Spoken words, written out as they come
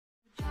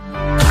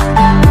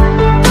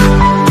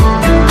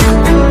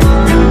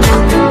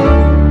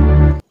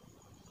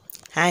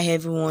Hi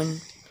everyone,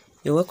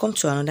 you're welcome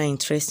to another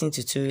interesting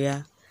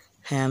tutorial.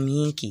 I am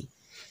Yinky,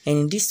 and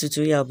in this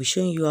tutorial I'll be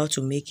showing you how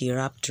to make a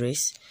wrap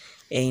dress.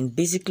 And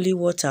basically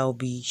what I'll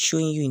be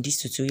showing you in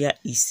this tutorial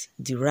is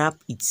the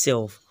wrap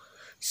itself.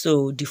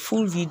 So the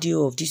full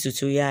video of this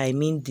tutorial, I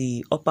mean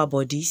the upper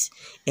bodies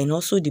and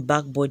also the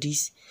back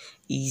bodies,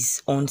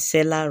 is on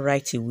seller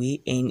right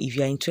away. And if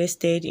you are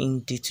interested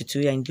in the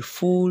tutorial, in the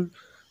full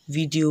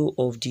video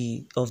of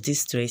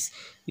this dress,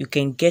 you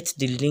can get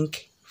the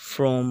link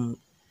from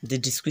the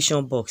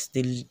description box.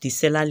 The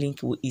seller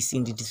link is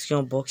in the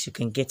description box. You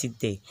can get it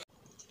there.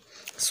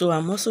 So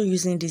I'm also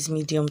using this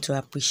medium to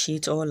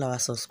appreciate all our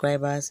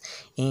subscribers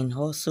and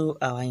also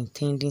our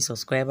intending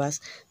subscribers.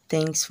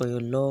 Thanks for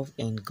your love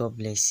and God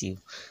bless you.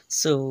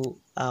 So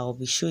I'll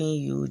be showing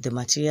you the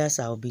materials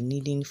I'll be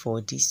needing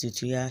for this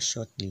tutorial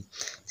shortly.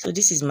 So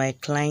this is my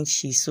client.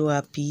 She's so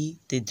happy.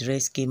 The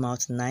dress came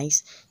out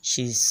nice.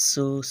 She's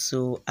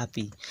so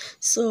happy.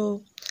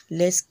 So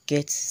let's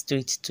get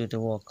straight to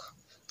the work.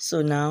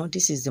 So now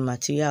this is the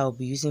material I'll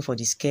be using for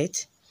the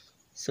skirt.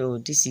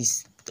 So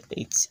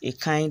it's a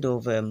kind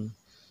of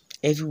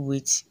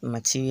heavyweight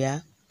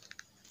material,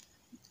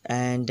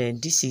 and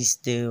this is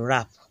the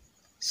wrap.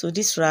 So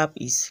this wrap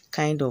is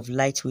kind of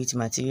lightweight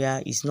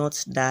material. It's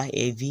not that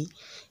heavy,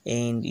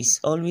 and it's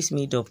always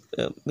made up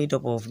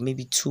of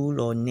maybe tulle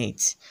or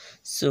net.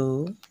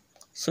 So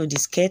the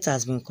skirt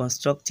has been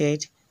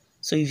constructed.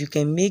 So if you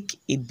can make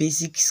a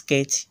basic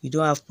skirt, you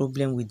don't have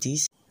problem with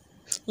this.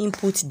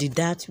 Input the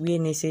dart where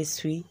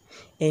necessary,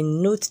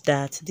 and note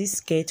that this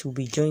skirt will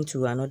be joined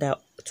to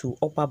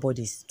upper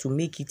bodies to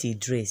make it a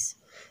dress.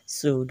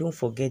 So don't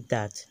forget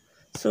that.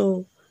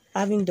 So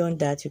having done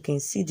that, you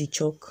can see the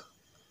chalk.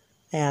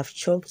 I have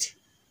chalked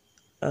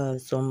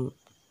some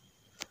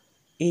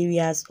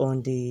areas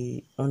on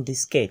the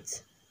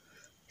skirt.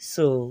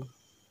 So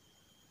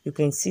you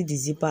can see the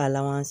zipper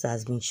allowance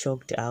has been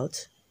chalked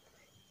out,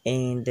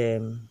 and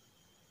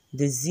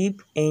the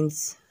zip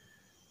ends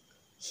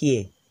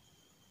here.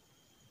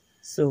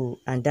 So,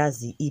 and that's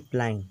the hip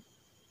line,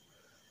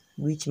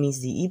 which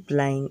means the hip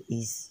line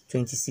is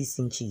 26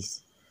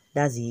 inches.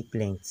 That's the hip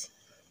length.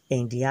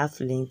 And the half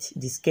length,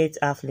 the skirt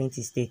half length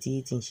is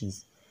 38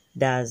 inches.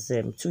 That's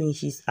 2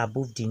 inches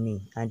above the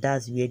knee, and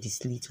that's where the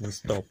slit will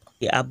stop.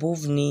 The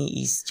above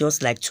knee is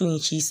just like 2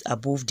 inches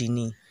above the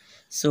knee.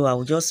 So I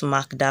will just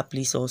mark that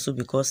place also,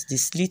 because the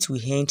slit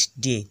will end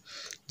there.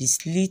 The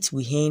slit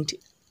will end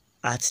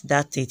at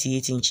that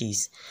 38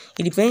 inches.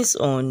 It depends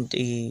on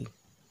the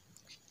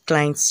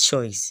client's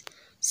choice.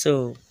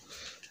 So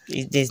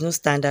there's no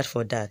standard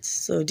for that.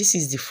 So this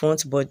is the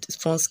front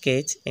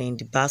skirt and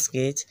the back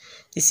skirt.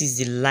 This is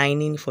the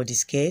lining for the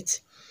skirt.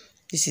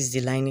 This is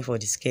the lining for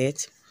the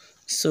skirt.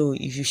 So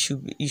if you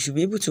should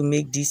be able to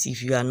make this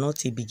if you are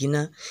not a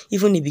beginner.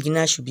 Even a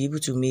beginner should be able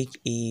to make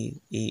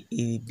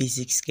a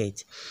basic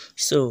skirt.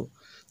 So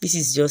this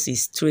is just a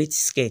straight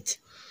skirt.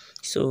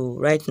 So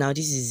right now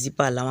this is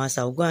zipper allowance.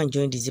 I'll go and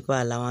join the zipper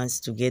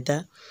allowance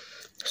together.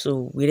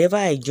 So wherever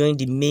I join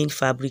the main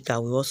fabric, I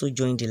will also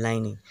join the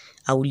lining.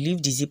 I will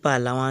leave the zipper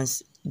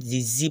allowance, the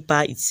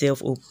zipper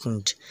itself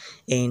opened,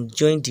 and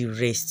join the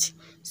rest.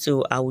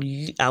 So I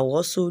will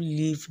also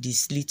leave the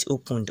slit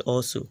opened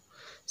also.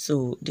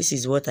 So this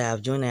is what I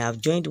have joined. I have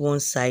joined one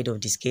side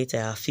of the skirt. I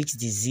have fixed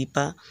the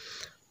zipper,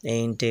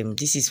 and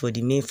this is for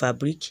the main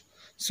fabric.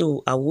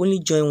 So I will only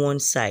join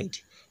one side,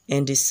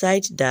 and the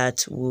side that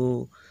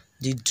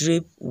the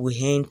drape will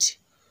end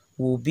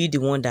will be the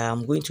one that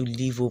I'm going to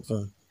leave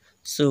open.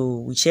 So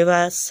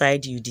whichever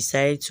side you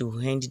decide to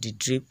end the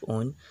drape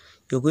on,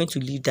 you're going to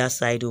leave that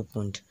side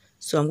opened.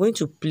 So I'm going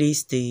to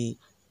place the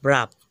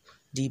wrap.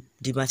 The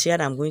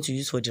material I'm going to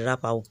use for the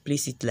wrap, I will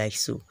place it like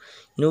so.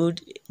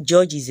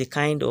 George is a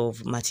kind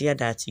of material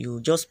that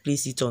you just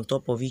place it on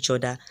top of each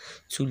other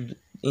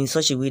in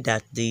such a way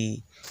that the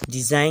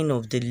design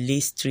of the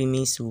lace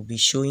trimmings will be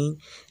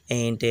showing,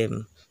 and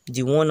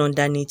the one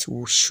underneath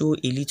will show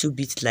a little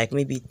bit, like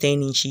maybe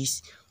 10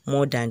 inches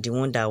more than the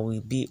one that will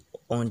be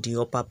on the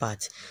upper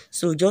part.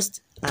 So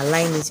just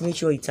align it, make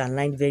sure it's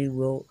aligned very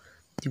well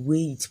the way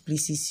it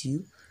pleases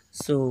you.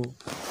 So,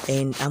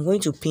 and I'm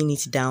going to pin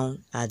it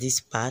down at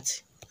this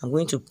part. I'm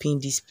going to pin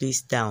this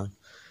place down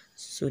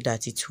so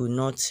that it will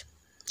not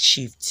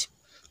shift.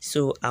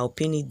 So I'll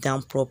pin it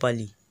down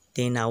properly,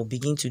 then I'll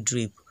begin to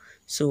drape.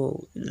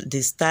 So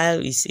the style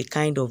is a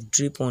kind of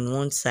drape on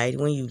one side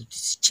when you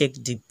check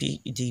the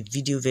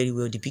video very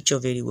well, the picture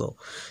very well.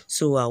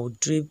 So I'll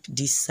drape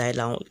this side,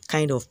 I'll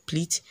kind of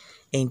pleat,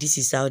 and this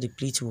is how the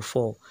pleat will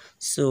fall.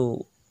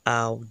 So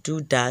I'll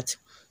do that.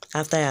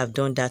 After I have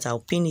done that,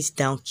 I'll pin it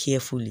down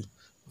carefully.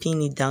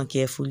 Pin it down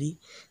carefully.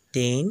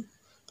 Then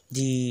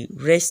the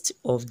rest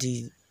of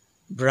the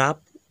wrap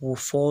will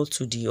fall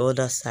to the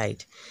other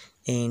side.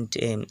 And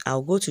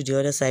I'll go to the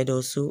other side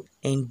also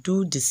and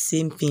do the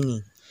same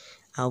pinning.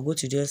 I'll go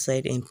to the other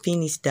side and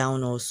pin it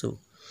down also.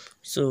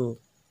 So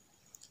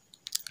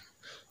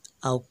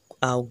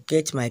I'll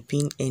get my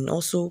pin and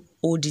also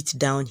hold it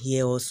down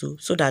here also,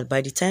 so that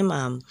by the time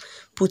I'm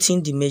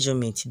putting the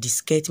measurement, the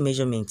skirt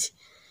measurement,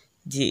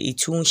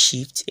 it won't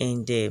shift,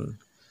 and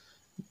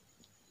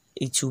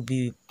it will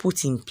be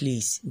put in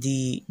place.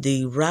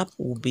 The wrap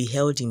will be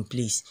held in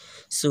place.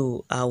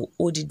 So I'll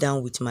hold it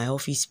down with my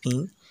office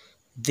pin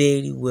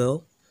very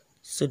well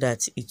so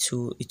that it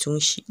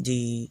won't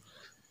the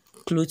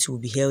clothes will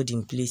be held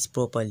in place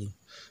properly.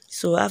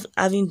 So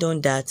having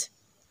done that,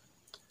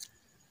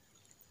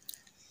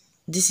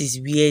 this is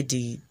where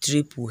the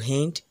drape will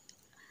end.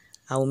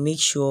 I will make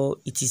sure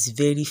it is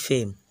very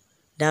firm.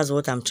 That's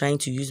what I'm trying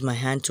to use my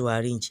hand to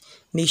arrange.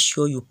 Make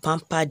sure you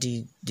pamper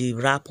the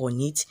wrap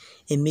on it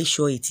and make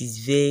sure it is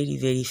very,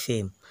 very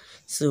firm.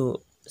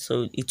 So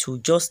it will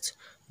just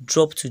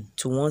drop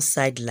to one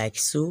side like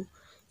so,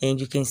 and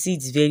you can see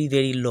it's very,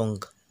 very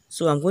long.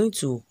 So I'm going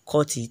to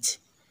cut it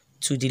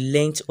to the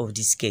length of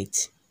the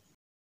skirt.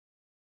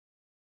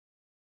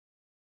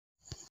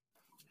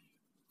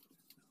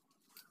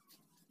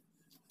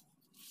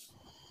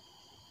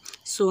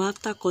 So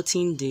after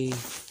cutting the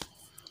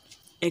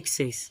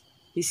excess,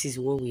 this is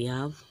what we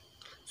have.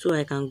 So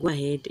I can go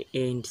ahead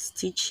and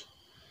stitch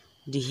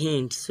the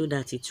end so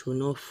that it will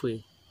not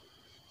fray.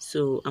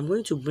 So I'm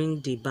going to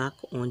bring the back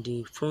on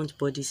the front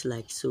bodice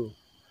like so.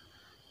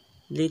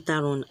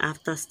 Later on,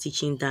 after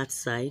stitching that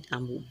side, I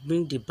will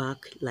bring the back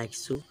like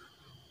so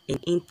and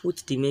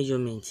input the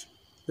measurement.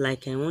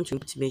 Like I want to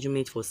input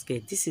measurement for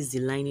skirt. This is the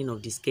lining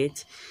of the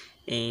skirt,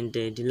 and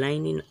the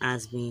lining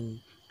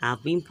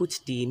I've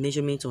input the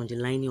measurement on the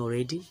lining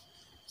already.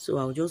 So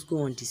I'll just go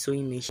on the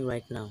sewing machine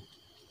right now.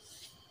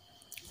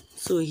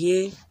 So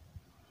here,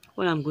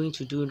 what I'm going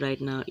to do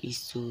right now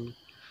is to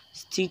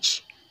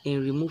stitch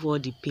and remove all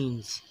the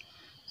pins.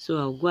 So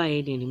I'll go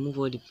ahead and remove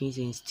all the pins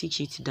and stitch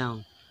it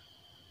down.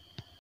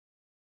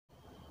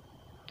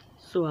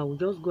 So I will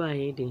just go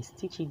ahead and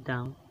stitch it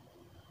down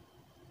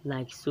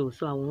like so.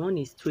 So I will run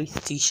a straight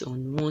stitch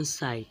on one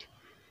side.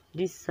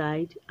 This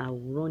side I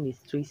will run a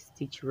straight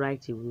stitch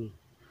right away.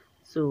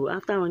 So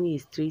after running a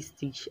straight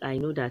stitch, I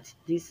know that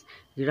the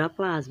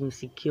wrapper has been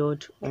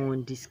secured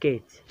on the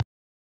skirt.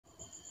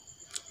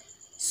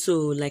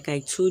 So like I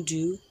told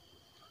you,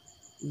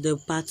 the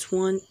part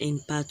 1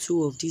 and part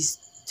 2 of this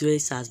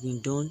dress has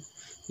been done.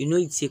 You know,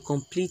 it's a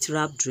complete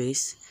wrap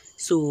dress.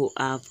 So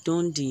I've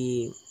done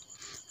the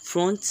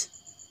front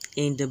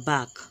and the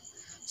back.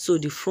 So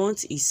the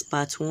front is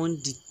part 1,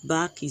 the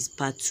back is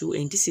part 2,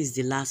 and this is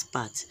the last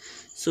part.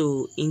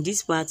 So in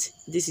this part,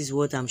 this is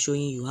what I'm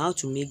showing you, how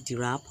to make the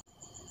wrap.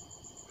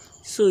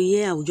 So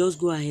here I will just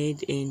go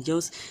ahead and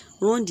just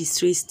run the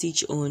straight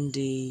stitch on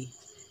the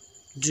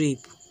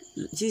drape.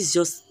 This is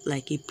just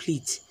like a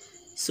pleat.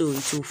 So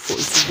it will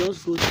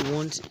just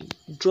go to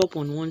drop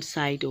on one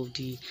side of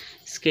the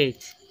skirt.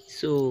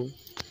 So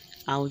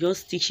I'll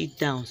just stitch it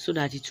down so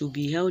that it will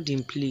be held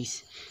in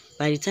place.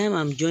 By the time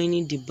I'm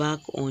joining the back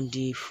on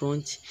the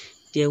front,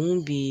 there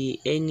won't be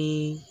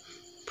any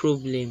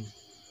problem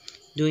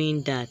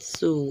doing that.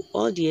 So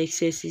all the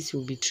excesses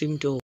will be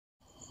trimmed off.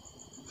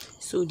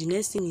 So the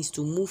next thing is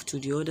to move to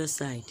the other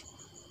side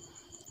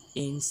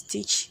and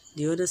stitch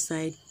the other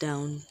side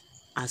down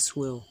as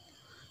well.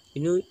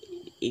 You know,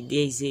 there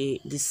is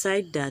the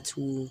side that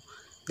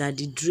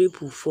the drape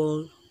will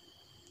fall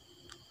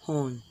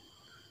on.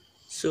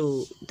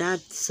 So that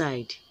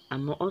side,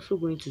 I'm also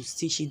going to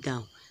stitch it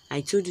down.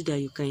 I told you that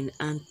you can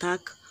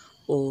untack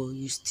or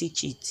you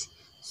stitch it.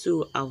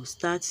 So I'll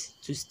start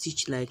to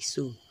stitch like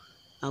so.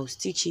 I'll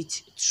stitch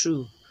it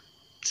through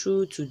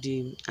to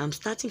the, I'm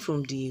starting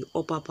from the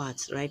upper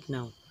part right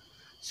now.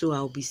 So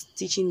I'll be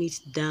stitching it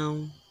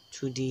down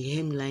to the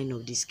hemline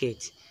of the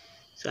skirt.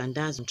 So, and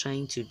that's what I'm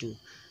trying to do,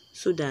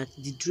 so that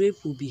the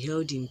drape will be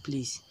held in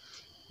place.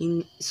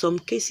 In some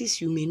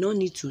cases, you may not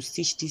need to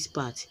stitch this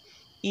part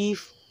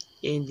if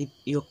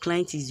your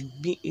client is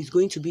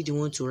going to be the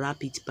one to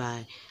wrap it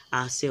by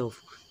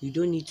herself. You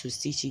don't need to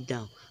stitch it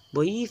down.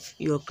 But if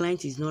your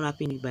client is not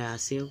wrapping it by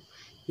herself,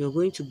 you're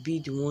going to be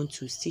the one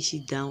to stitch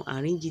it down,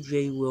 arrange it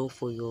very well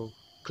for your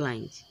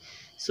client.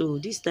 So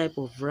this type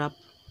of wrap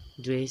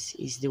dress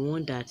is the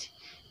one that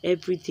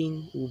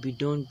everything will be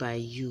done by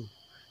you.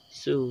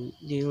 So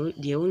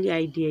the only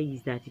idea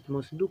is that it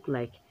must look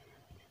like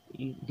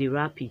they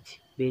wrap it,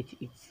 but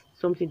it's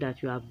something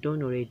that you have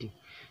done already.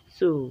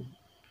 So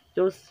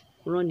just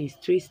run a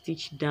straight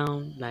stitch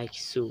down like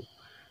so.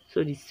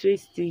 So the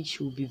straight stitch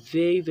will be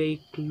very, very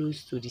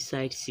close to the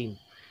side seam,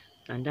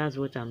 and that's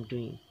what I'm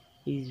doing.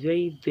 It's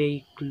very,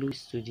 very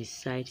close to the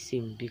side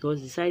seam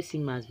because the side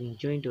seam has been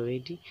joined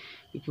already.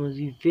 It must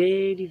be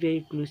very,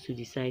 very close to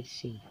the side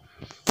seam,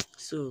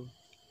 so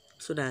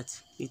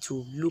that it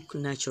will look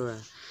natural.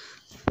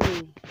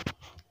 So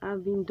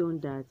having done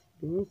that,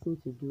 the next thing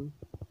to do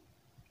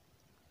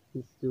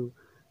is to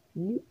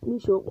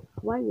make sure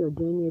while you're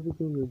joining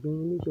everything you're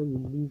doing, make sure you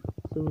leave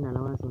sewing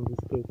allowance on the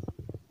skirt.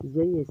 It's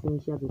very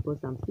essential because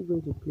I'm still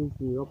going to place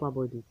the upper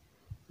bodice,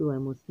 so I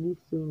must leave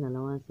sewing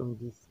allowance on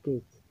the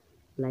skirt.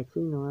 Like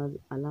sewing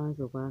allowance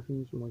of our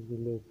finish must be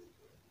left.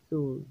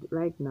 So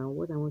right now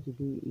what I want to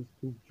do is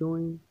to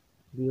join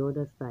the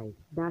other side,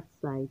 that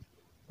side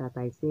that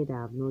I said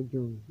I have not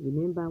joined.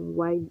 Remember,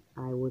 while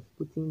I was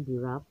putting the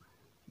wrap,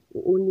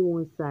 only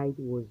one side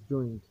was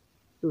joined.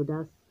 So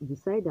that's the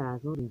side that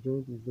has not been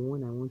joined is the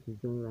one I want to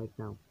join right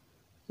now.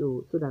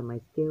 So that my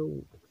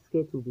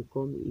skirt will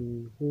become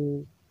a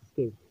whole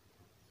skirt.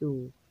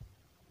 So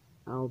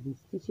I'll be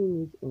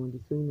stitching it on the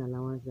sewing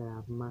allowance that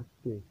I've marked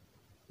here.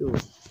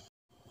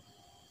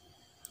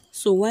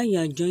 So while you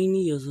are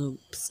joining your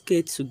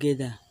skirt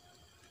together,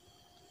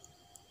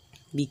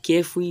 be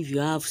careful if you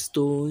have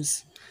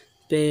stones,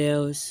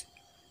 pearls,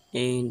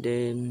 and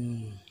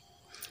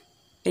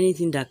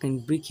anything that can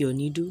break your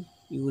needle.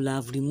 You will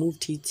have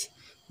removed it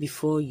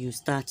before you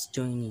start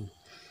joining.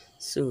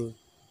 So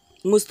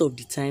most of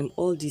the time,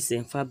 all these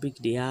fabric,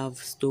 they have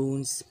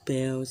stones,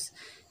 pearls,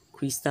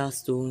 crystal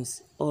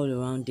stones all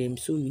around them,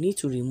 so you need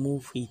to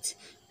remove it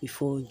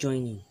before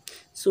joining.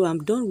 So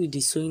I'm done with the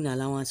sewing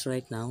allowance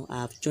right now.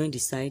 I've joined the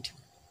side,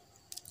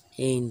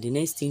 and the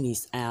next thing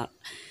is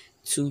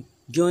to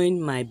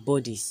join my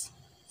bodies.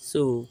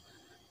 So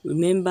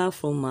remember,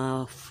 from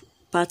our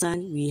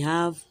pattern we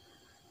have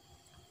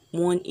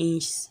 1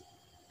 inch,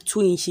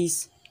 2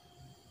 inches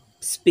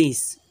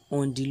space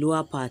on the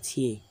lower part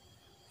here.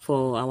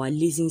 For our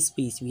lacing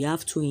space we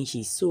have 2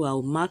 inches, so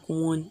I'll mark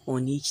one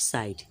on each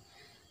side.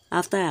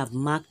 After I have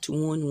marked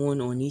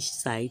one on each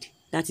side,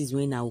 that is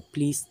when I'll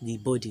place the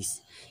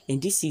bodies.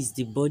 And this is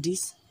the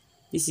bodies,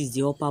 this is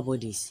the upper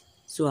bodies.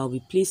 So I'll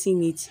be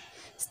placing it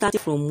starting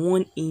from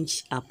 1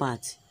 inch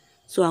apart.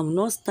 So I will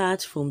not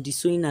start from the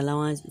sewing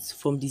allowance,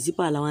 from the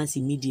zipper allowance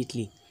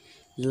immediately,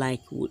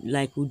 like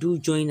we do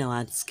join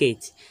our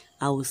skirt.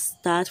 I will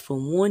start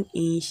from 1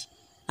 inch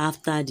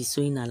after the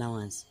sewing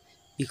allowance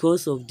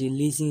because of the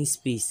lacing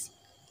space.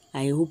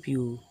 I hope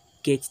you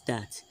get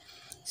that.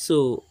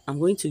 So I'm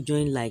going to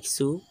join like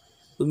so.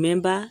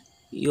 Remember,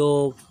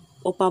 your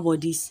upper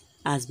bodies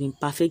has been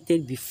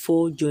perfected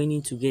before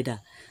joining together.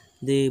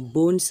 The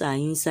bones are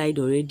inside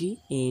already,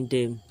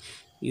 and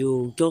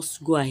you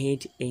just go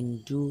ahead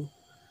and do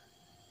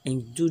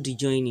the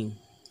joining.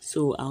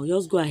 So I'll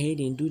just go ahead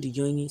and do the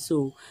joining.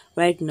 So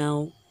right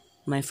now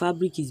my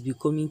fabric is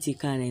becoming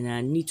thicker and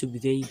I need to be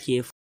very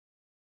careful.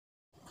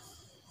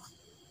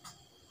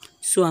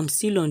 So I'm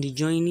still on the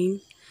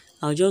joining.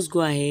 I'll just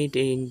go ahead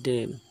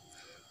and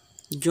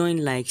join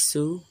like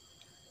so.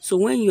 So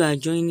when you are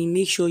joining,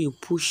 make sure you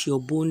push your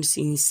bones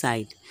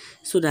inside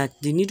so that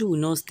the needle will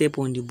not step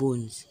on the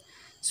bones.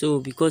 So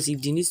because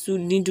if the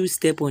needle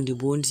step on the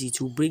bones, it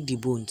will break the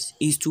bones.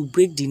 It's to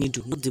break the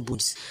needle, not the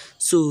bones.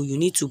 So you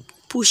need to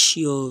push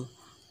your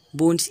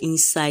bones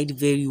inside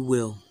very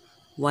well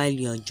while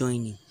you are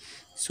joining.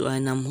 So,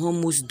 and I'm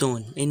almost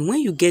done. And when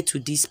you get to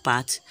this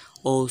part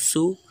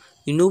also,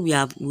 you know,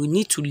 we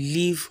need to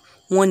leave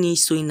 1 inch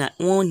sewing at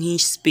 1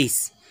 inch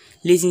space,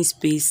 lacing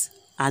space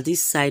at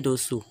this side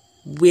also,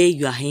 where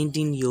you are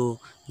ending your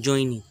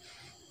joining.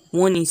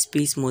 1 inch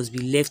space must be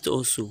left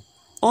also.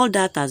 All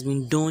that has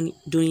been done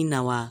during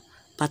our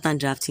pattern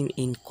drafting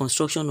and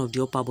construction of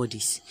the upper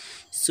bodies.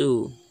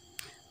 So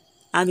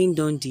having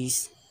done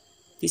this,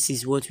 this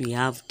is what we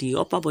have. The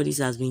upper bodies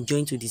has been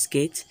joined to the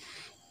skirt,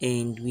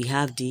 and we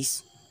have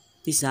this.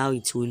 This is how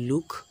it will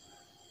look.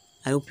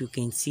 I hope you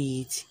can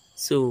see it.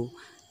 So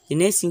the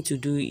next thing to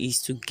do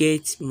is to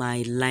get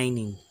my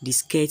lining, the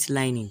skirt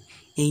lining,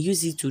 and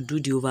use it to do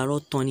the overall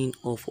turning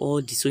of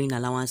all the sewing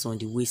allowance on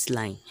the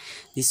waistline.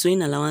 The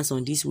sewing allowance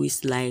on this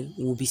waistline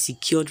will be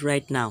secured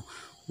right now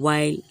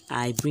while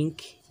I bring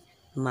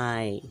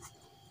the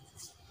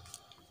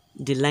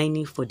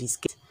lining for the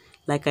skirt.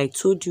 Like I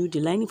told you, the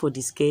lining for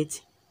the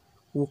skirt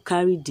will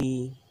carry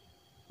the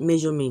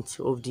measurement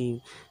of the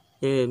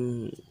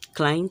your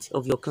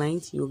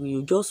client.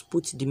 You just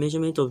put the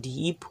measurement of the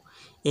hip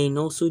and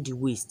also the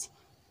waist.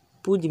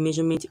 Put the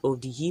measurement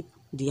of the hip,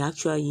 the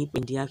actual hip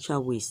and the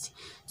actual waist.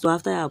 So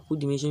after I put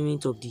the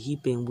measurement of the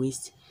hip and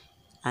waist,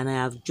 and I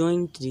have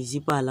joined the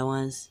zipper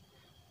allowance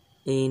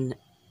and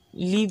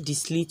leave the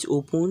slit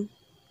open,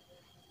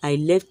 I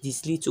left the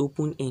slit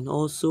open, and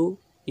also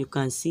you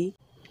can see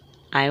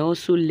I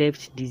also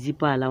left the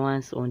zipper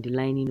allowance on the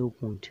lining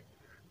opened.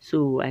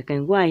 So I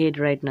can go ahead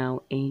right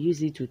now and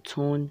use it to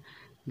turn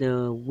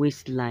the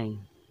waistline.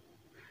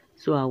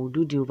 So I will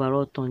do the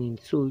overall turning.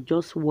 So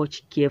just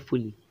watch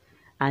carefully.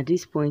 At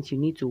this point you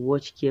need to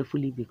watch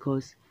carefully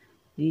because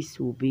this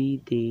will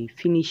be the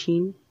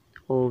finishing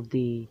of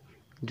the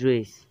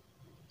dress.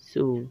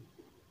 So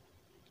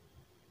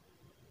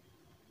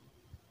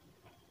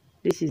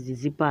this is the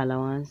zipper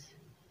allowance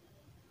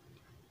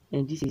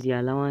and this is the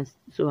allowance.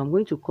 So I'm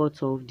going to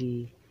cut off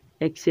the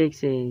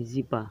XX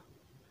zipper.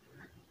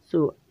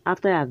 So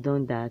after I've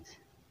done that,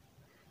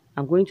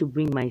 I'm going to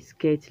bring my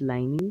skirt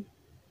lining,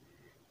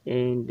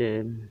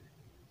 and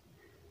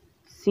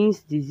since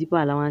the zipper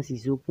allowance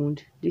is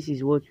opened, this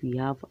is what we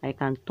have. I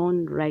can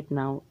turn right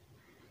now,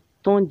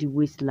 turn the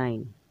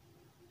waistline.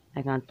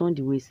 I can turn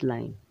the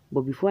waistline,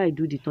 but before I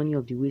do the turning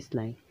of the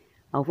waistline,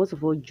 I'll first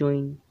of all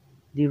join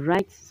the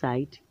right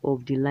side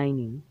of the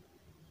lining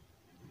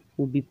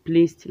will be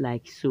placed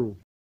like so.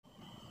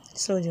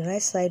 So the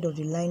right side of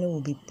the lining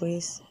will be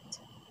placed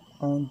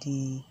on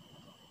the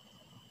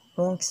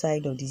wrong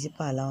side of the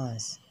zipper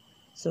allowance.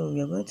 So we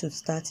are going to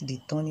start the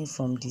turning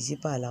from the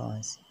zipper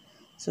allowance.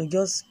 So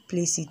just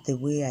place it the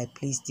way I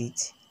placed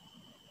it.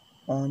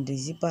 On the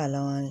zipper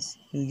allowance,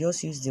 you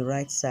just use the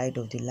right side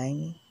of the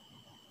lining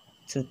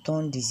to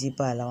turn the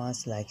zipper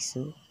allowance like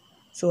so.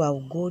 So I'll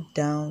go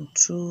down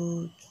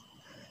through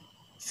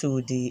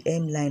to the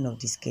hemline of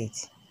the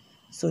skirt.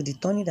 So the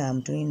turning that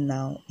I'm doing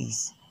now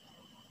is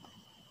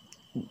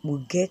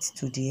we'll get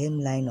to the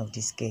hemline of the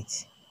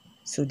skirt.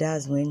 So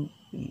that's when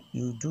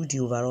you do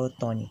the overall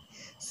turning.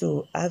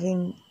 So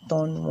having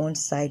turned one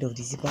side of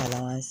the zipper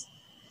allowance,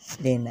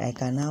 then I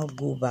can now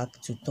go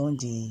back to turn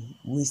the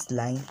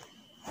waistline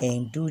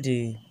and do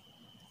the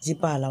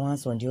zipper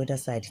allowance on the other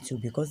side too,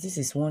 because this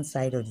is one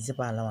side of the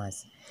zipper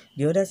allowance.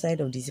 The other side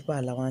of the zipper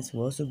allowance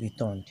will also be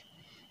turned.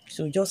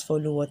 So just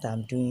follow what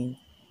I'm doing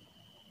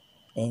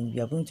and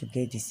you are going to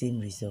get the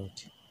same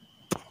result.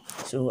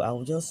 So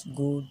I'll just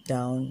go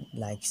down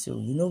like so.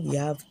 We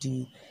have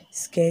the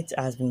skirt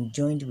has been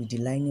joined with the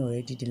lining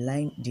already.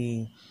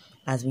 The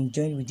has been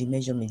joined with the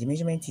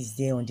measurement is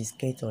there on the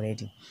skirt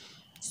already.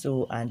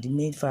 So, and the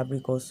main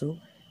fabric also,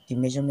 the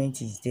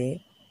measurement is there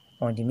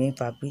on the main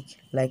fabric,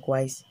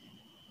 likewise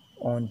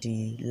on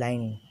the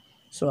lining.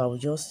 So I will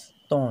just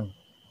turn.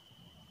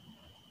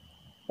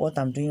 What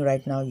I'm doing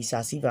right now is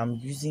as if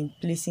I'm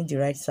placing the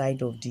right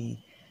side of the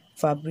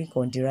fabric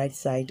on the right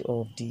side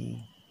of the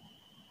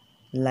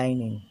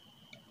lining.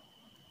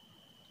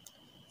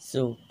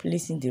 So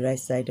placing the right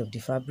side of the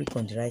fabric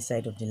on the right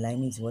side of the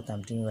lining is what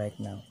I'm doing right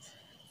now,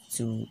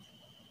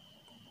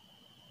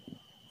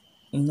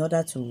 in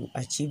order to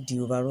achieve the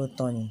overall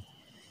turning.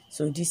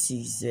 So this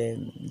is the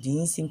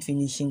inseam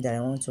finishing that I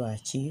want to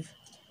achieve,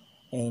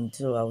 and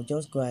so I'll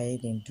just go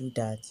ahead and do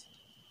that.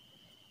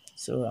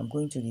 So I'm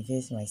going to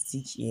reverse my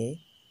stitch here.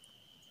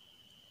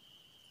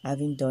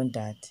 Having done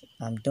that,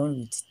 I'm done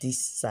with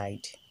this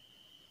side.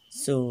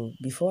 So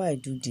before I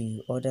do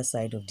the other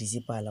side of the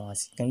zipper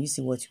allowance, can you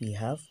see what we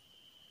have?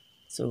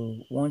 So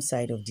one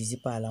side of the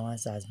zipper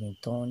allowance has been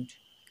turned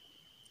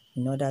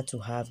in order to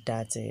have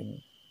that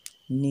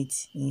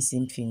neat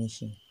inseam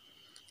finishing.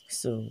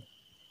 So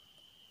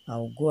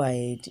I'll go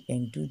ahead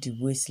and do the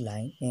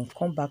waistline and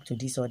come back to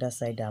this other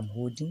side I'm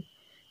holding.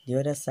 The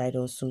other side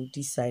also,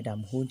 this side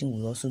I'm holding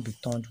will also be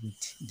turned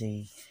with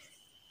the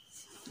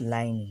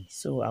lining.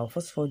 So I'll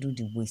first of all do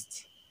the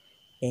waist,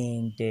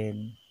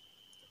 and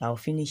I'll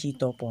finish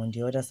it up on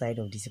the other side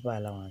of the zipper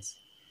allowance.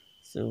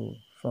 So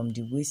from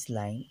the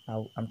waistline,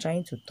 I'm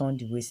trying to turn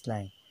the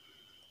waistline.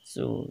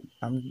 So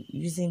I'm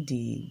using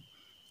the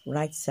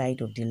right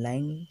side of the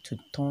lining to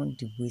turn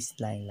the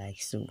waistline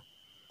like so.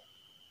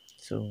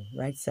 So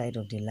right side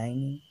of the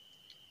lining,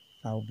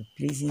 I'll be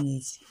placing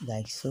it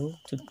like so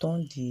to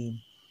turn the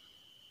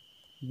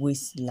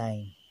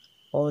waistline.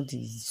 All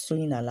the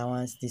sewing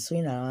allowance that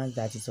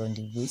is on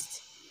the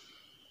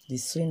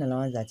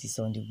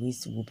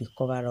waist, will be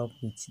covered up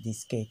with the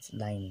skirt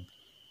lining.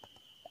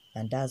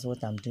 And that's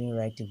what I'm doing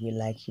right away.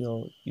 Like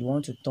you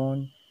want to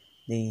turn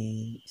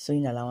the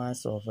sewing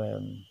allowance of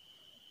a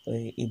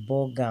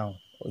ball gown,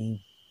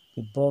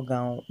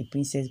 or a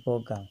princess ball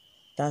gown.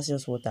 That's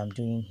just what I'm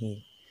doing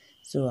here.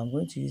 So I'm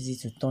going to use it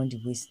to turn the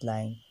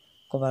waistline,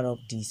 cover up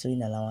the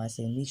sewing allowance,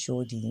 and make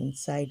sure the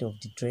inside of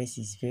the dress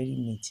is very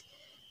neat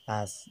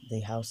as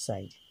the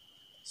outside.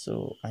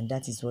 So, and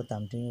that is what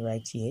I'm doing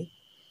right here.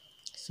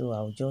 So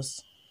I'll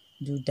just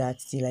do that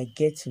till I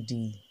get to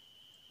the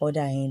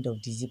other end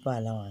of the zipper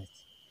allowance.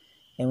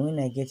 And when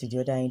I get to the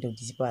other end of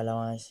the zipper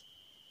allowance,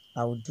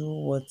 I'll do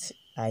what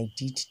I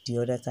did the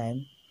other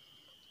time.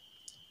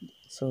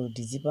 So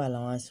the zipper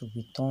allowance will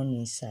be turned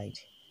inside.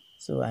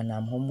 So, and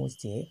I'm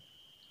almost there.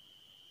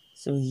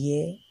 So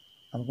here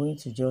I'm going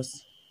to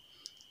just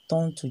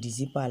turn to the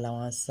zipper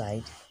allowance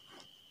side,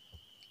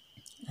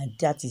 and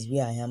that is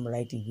where I am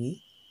right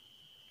away.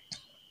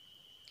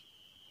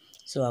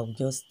 So I will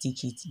just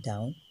stitch it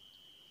down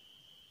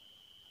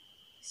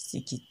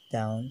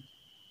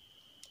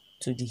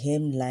to the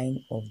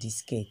hemline of the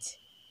skirt.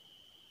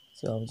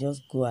 So I'll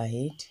just go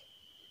ahead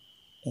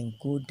and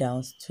go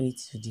down straight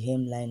to the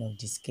hemline of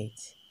the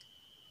skirt.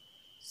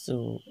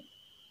 So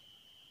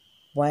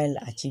while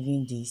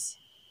achieving this,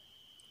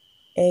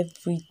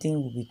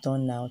 everything will be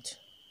turned out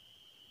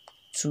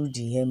through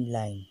the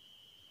hemline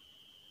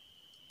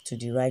to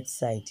the right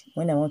side.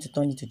 When I want to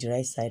turn it to the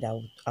right side,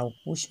 I'll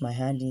push my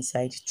hand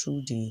inside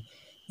through the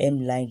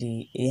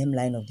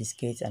hemline of the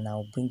skirt, and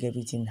I'll bring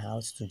everything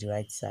out to the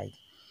right side.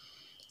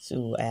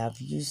 So I have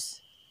used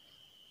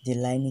the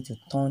lining to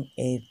turn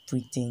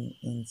everything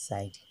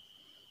inside.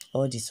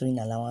 All the sewing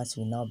allowance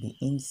will now be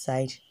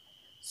inside,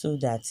 so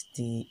that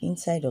the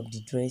inside of the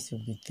dress will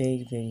be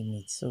very, very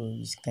neat. So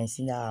you can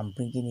see that I'm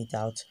bringing it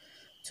out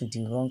to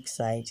the wrong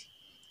side.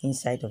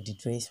 Inside of the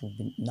dress will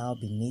now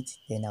be neat.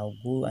 Then I'll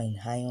go and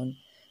iron,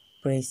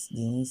 press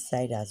the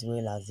inside as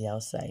well as the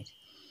outside.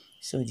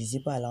 So the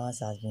zipper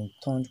allowance has been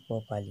turned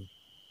properly.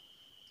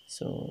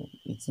 So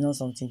it's not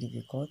something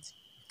difficult.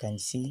 You can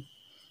see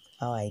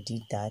how I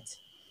did that.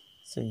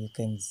 So you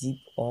can zip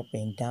up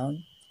and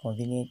down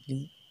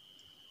conveniently.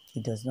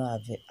 It does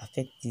not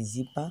affect the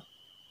zipper,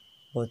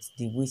 but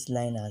the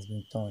waistline has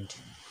been turned.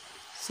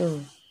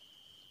 So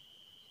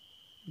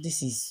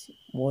this is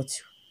what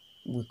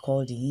we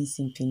call the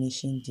inseam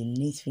finishing, the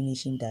neat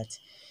finishing that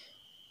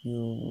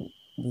you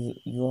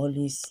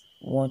always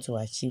want to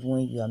achieve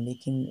when you are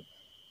making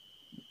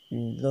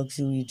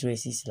luxury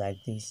dresses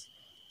like this.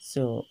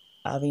 So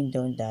having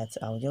done that,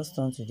 I'll just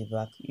turn to the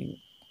back. You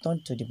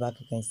turn to the back,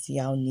 you can see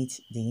how neat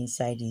the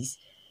inside is.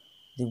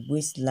 The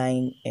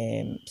waistline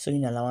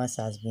sewing allowance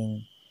has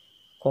been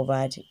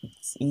covered,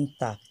 it's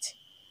intact,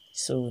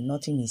 so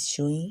nothing is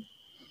showing.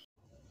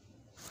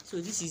 So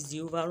this is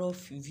the overall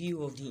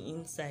view of the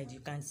inside.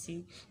 You can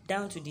see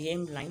down to the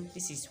hemline.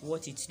 This is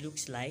what it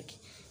looks like.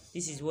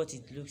 This is what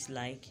it looks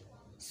like.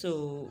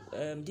 So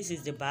this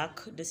is the back.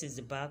 This is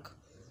the back.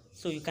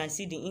 So you can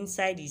see the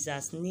inside is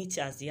as neat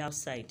as the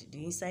outside.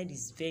 The inside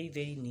is very,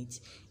 very neat,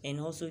 and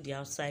also the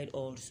outside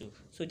also.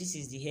 So this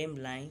is the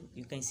hemline.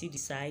 You can see the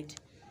side.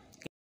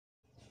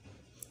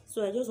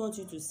 So I just want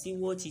you to see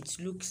what it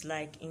looks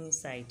like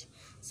inside.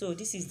 So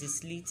this is the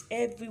slit.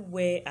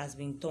 Everywhere has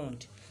been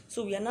turned.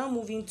 So we are now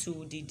moving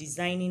to the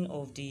designing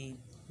of the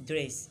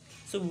dress.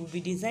 So we'll be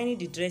designing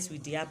the dress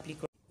with the applique.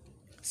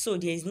 So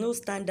there is no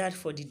standard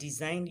for the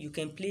design. You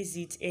can place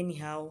it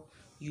anyhow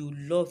you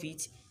love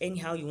it,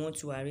 anyhow you want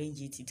to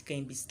arrange it. It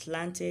can be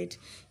slanted,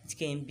 it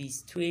can be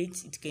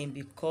straight, it can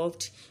be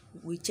curved,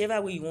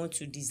 whichever way you want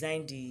to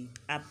design the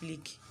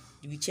applique,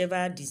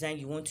 whichever design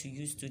you want to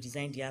use to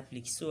design the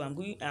applique. So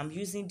I'm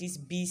using this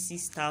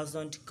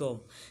B6000 gum.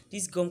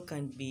 This gum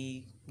can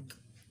be,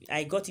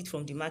 I got it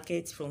from the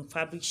market, from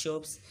fabric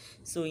shops.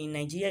 So in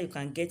Nigeria, you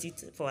can get it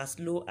for as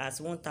low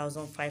as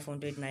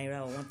 1,500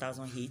 naira or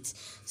 1,008.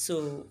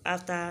 So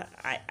after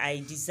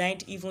I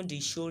designed even the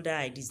shoulder,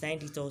 I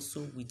designed it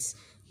also with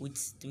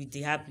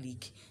the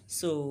applique.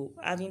 So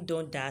having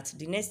done that,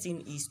 the next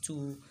thing is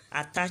to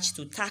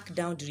tack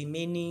down the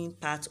remaining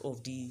part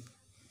of the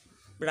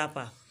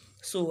wrapper.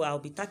 So I'll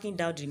be tacking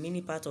down the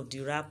remaining part of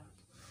the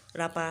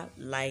wrapper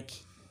like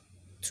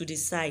to the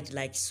side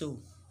like so.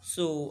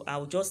 So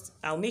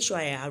I'll make sure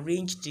I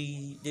arrange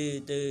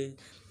the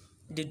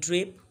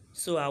drape.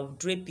 So I'll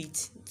drape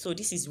it. So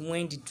this is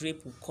when the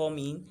drape will come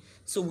in.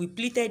 So we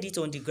pleated it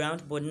on the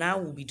ground, but now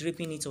we'll be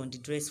draping it on the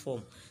dress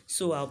form.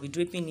 So I'll be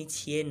draping it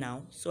here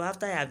now. So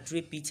after I have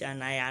draped it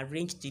and I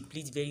arrange the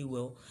pleat very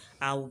well,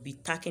 I will be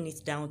tacking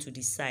it down to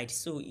the side.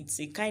 So it's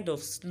a kind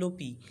of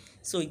slopey.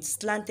 So it's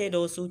slanted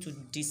also to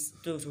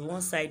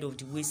one side of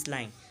the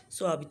waistline.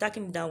 So I'll be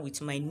tacking it down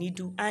with my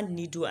hand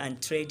needle and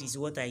thread is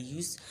what I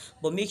use.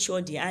 But make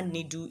sure the hand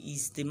needle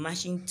is the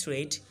matching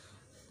thread.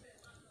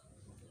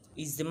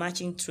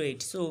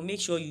 So make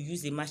sure you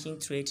use a matching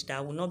thread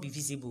that will not be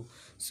visible.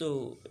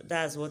 So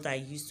that's what I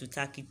use to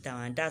tack it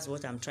down, and that's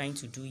what I'm trying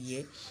to do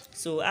here.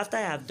 So after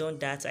I have done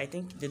that, I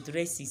think the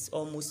dress is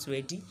almost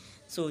ready.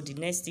 So the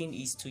next thing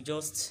is to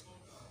just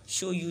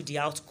show you the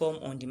outcome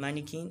on the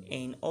mannequin,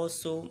 and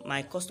also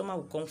my customer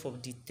will come for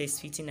the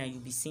test fitting and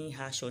you'll be seeing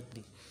her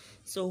shortly.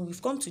 So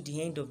we've come to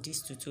the end of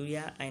this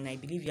tutorial, and I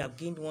believe you have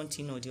gained one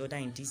thing or the other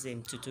in this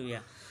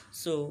tutorial.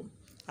 So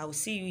I will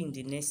see you in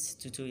the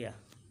next tutorial.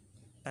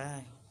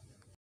 Bye.